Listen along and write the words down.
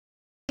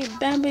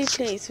Bambi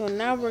Play. So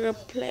now we're gonna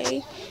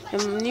play a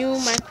new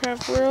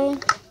Minecraft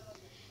world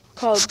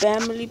called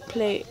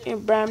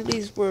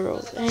Bambi's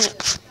World.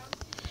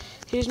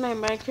 Here's my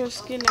Minecraft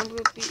skin. I'm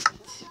gonna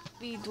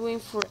be doing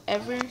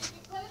forever.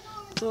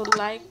 So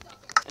like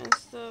and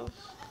stuff.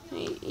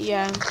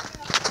 Yeah.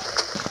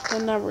 So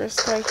now we're gonna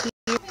start here.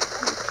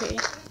 Okay.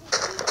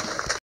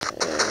 Put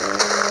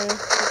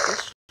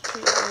this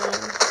tree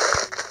on.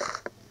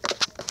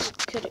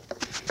 Cut it.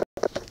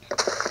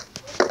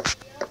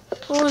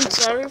 Oh, I'm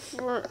sorry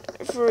for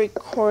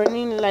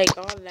recording like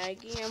all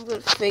laggy. I'm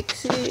gonna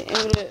fix it.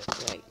 I'm gonna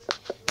like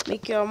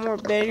make it all more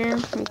better.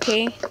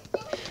 Okay.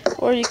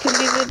 Or you can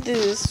leave it the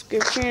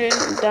description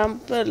down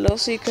below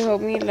so you can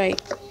help me like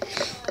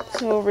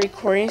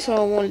recording so I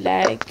won't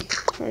lag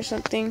or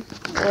something,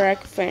 or I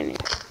can find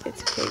it.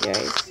 It's okay,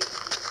 guys.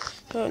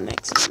 So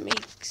next,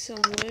 make some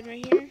wood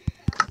right here.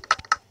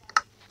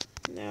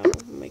 Now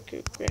make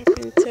a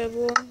crafting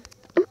table.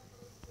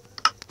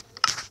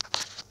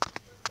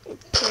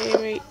 Okay,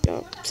 right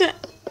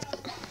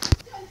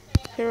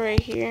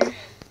here.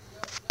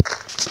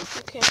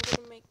 Okay, I'm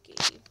gonna make a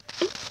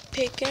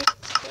pickaxe,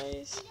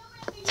 guys.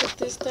 Take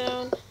this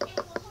down.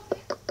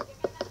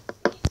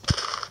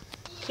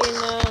 Okay,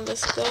 now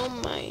let's go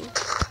mine.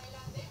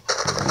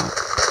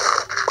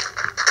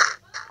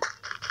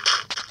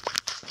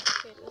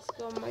 Okay, let's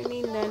go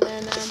mining. Na na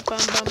na,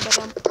 bam bam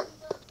bam.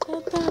 To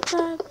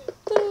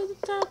the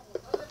top.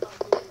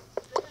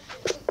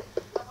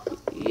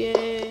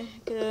 Yeah,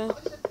 gonna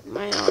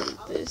mine all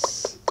of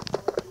this.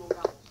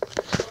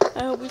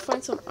 I hope we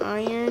find some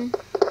iron.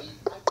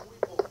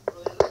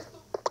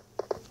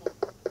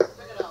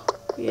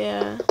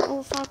 Yeah.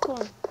 Oh, found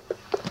coal.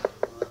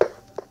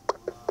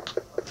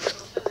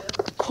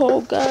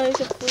 Coal, guys.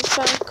 If we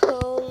found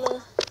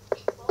coal.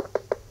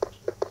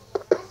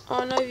 I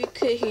don't know if you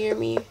could hear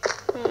me.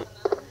 Who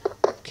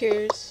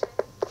cares?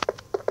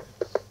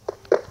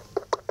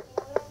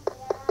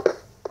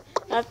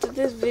 After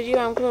this video,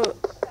 I'm gonna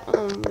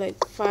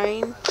like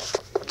find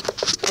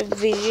a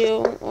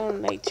video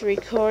on like to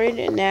record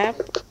an app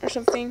or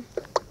something,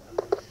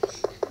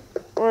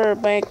 or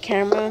by a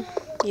camera.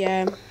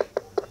 Yeah.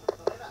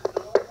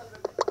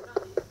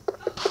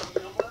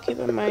 Keep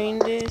in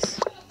mind this.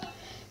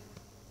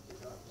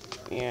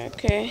 Yeah.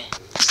 Okay.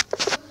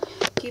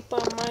 Keep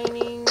on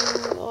mining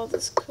all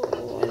this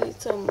coal. I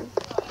need a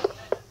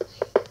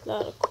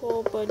lot of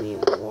coal, but I need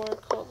more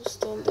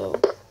cobblestone though.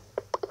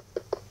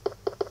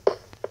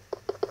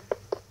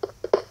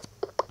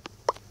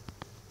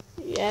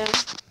 Yeah.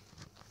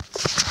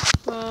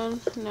 Well,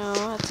 now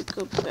I have to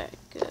go back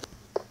up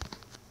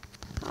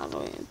all the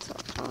way on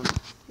top.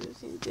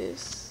 Using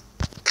this.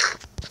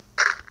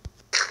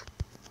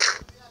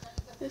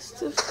 It's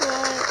too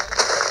far.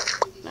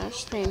 Now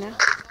it's paying now.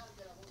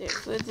 There,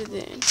 put it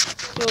in.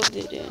 Filled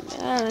it in.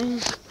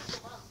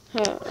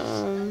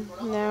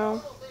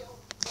 Now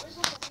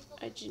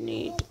I just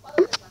need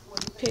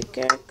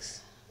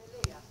pickaxe,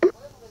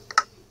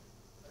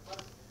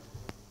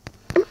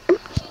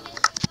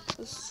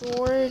 a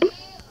sword,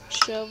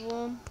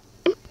 shovel,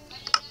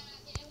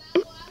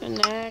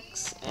 an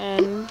axe,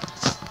 and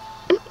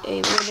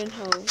a wooden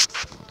hoe.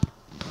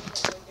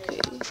 Okay,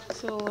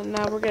 so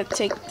now we're gonna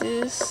take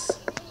this,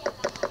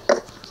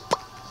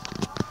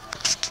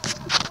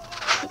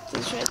 put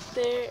this right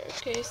there.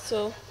 Okay,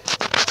 so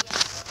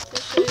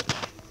this right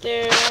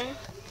there,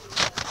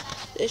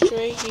 this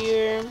right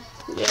here,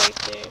 yeah, right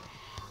there,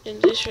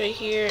 and this right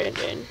here, and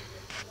then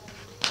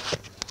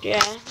yeah,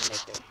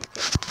 right there.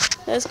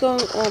 Okay, let's go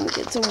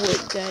get some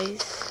wood,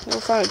 guys. We'll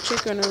find a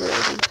chicken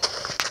already.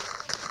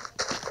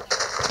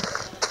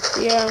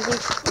 Yeah, I'm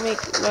gonna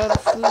make a lot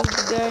of food,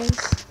 guys.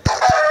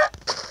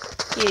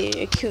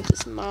 Yeah, I killed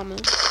this mama.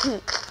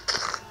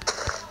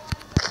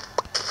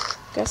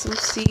 Got some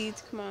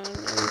seeds. Come on,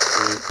 any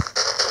seeds.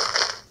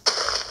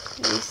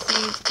 Any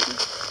seeds.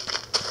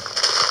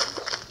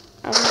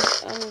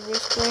 I'm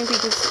whispering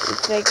because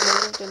it's like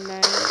middle of the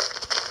night.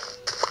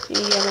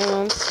 Yeah, my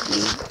mom's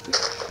asleep.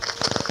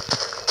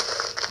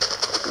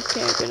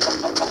 Okay, I'm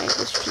gonna mine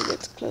this tree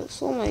that's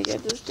close. Oh my god,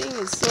 this thing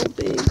is so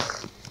big.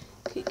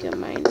 Okay, get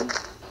mining.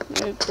 I'm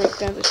gonna break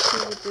down the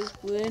tree with this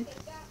wood.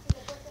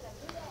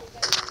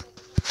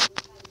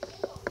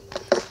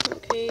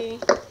 Okay.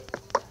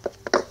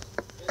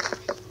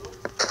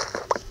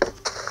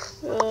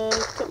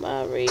 Come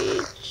on,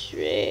 reach.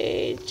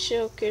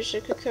 Okay,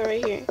 should cook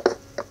right here.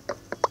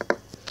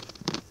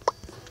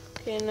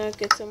 Okay, now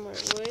get some more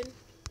wood.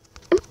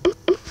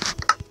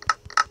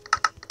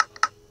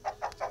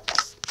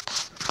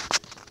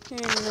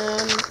 Okay, now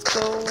let's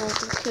go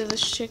kill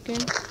this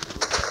chicken.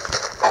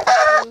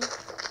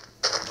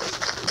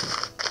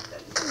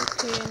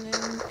 Okay, and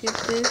then get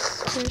this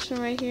person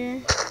right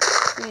here.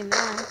 Okay,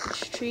 now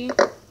this tree.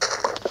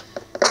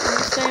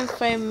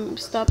 I'm gonna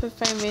stop in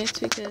 5 minutes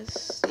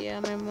because yeah,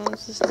 my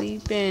mom's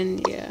asleep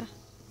and yeah.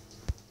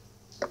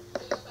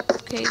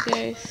 Okay,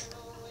 guys.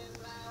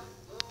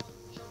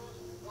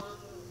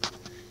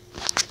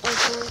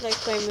 It's only like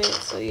 5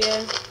 minutes, so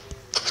yeah.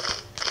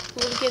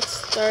 We'll get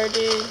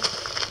started.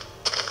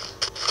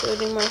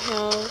 building my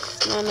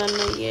house. No,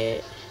 not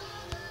yet.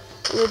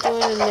 We'll do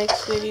in the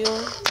next video.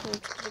 I'm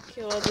gonna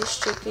kill all these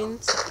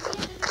chickens.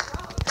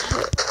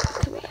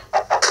 Come on.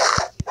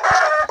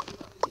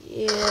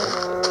 Yeah.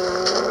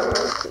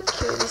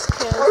 Kill these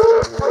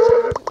cows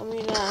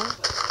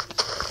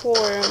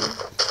for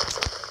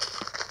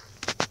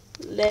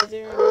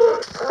leather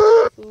and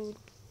food.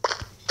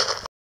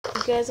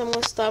 Guys, I'm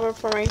gonna stop it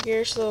from right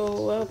here,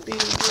 so I'll be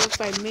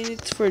 5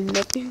 minutes for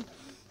nothing.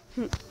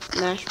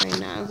 Nash right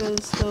now. I'm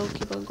gonna still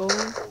keep on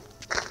going.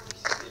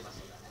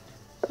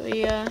 But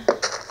yeah,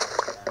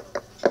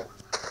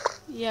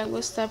 I'm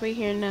gonna stop right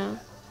here now.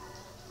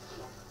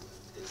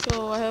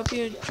 So I hope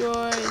you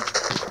enjoyed.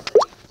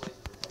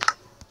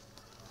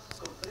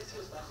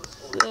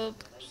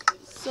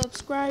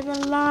 Subscribe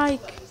and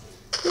like.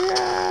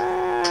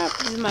 Yeah,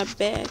 this is my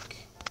back.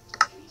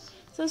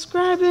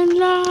 Subscribe and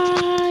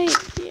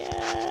like.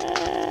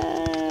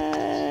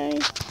 Yay.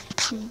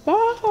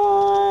 Bye.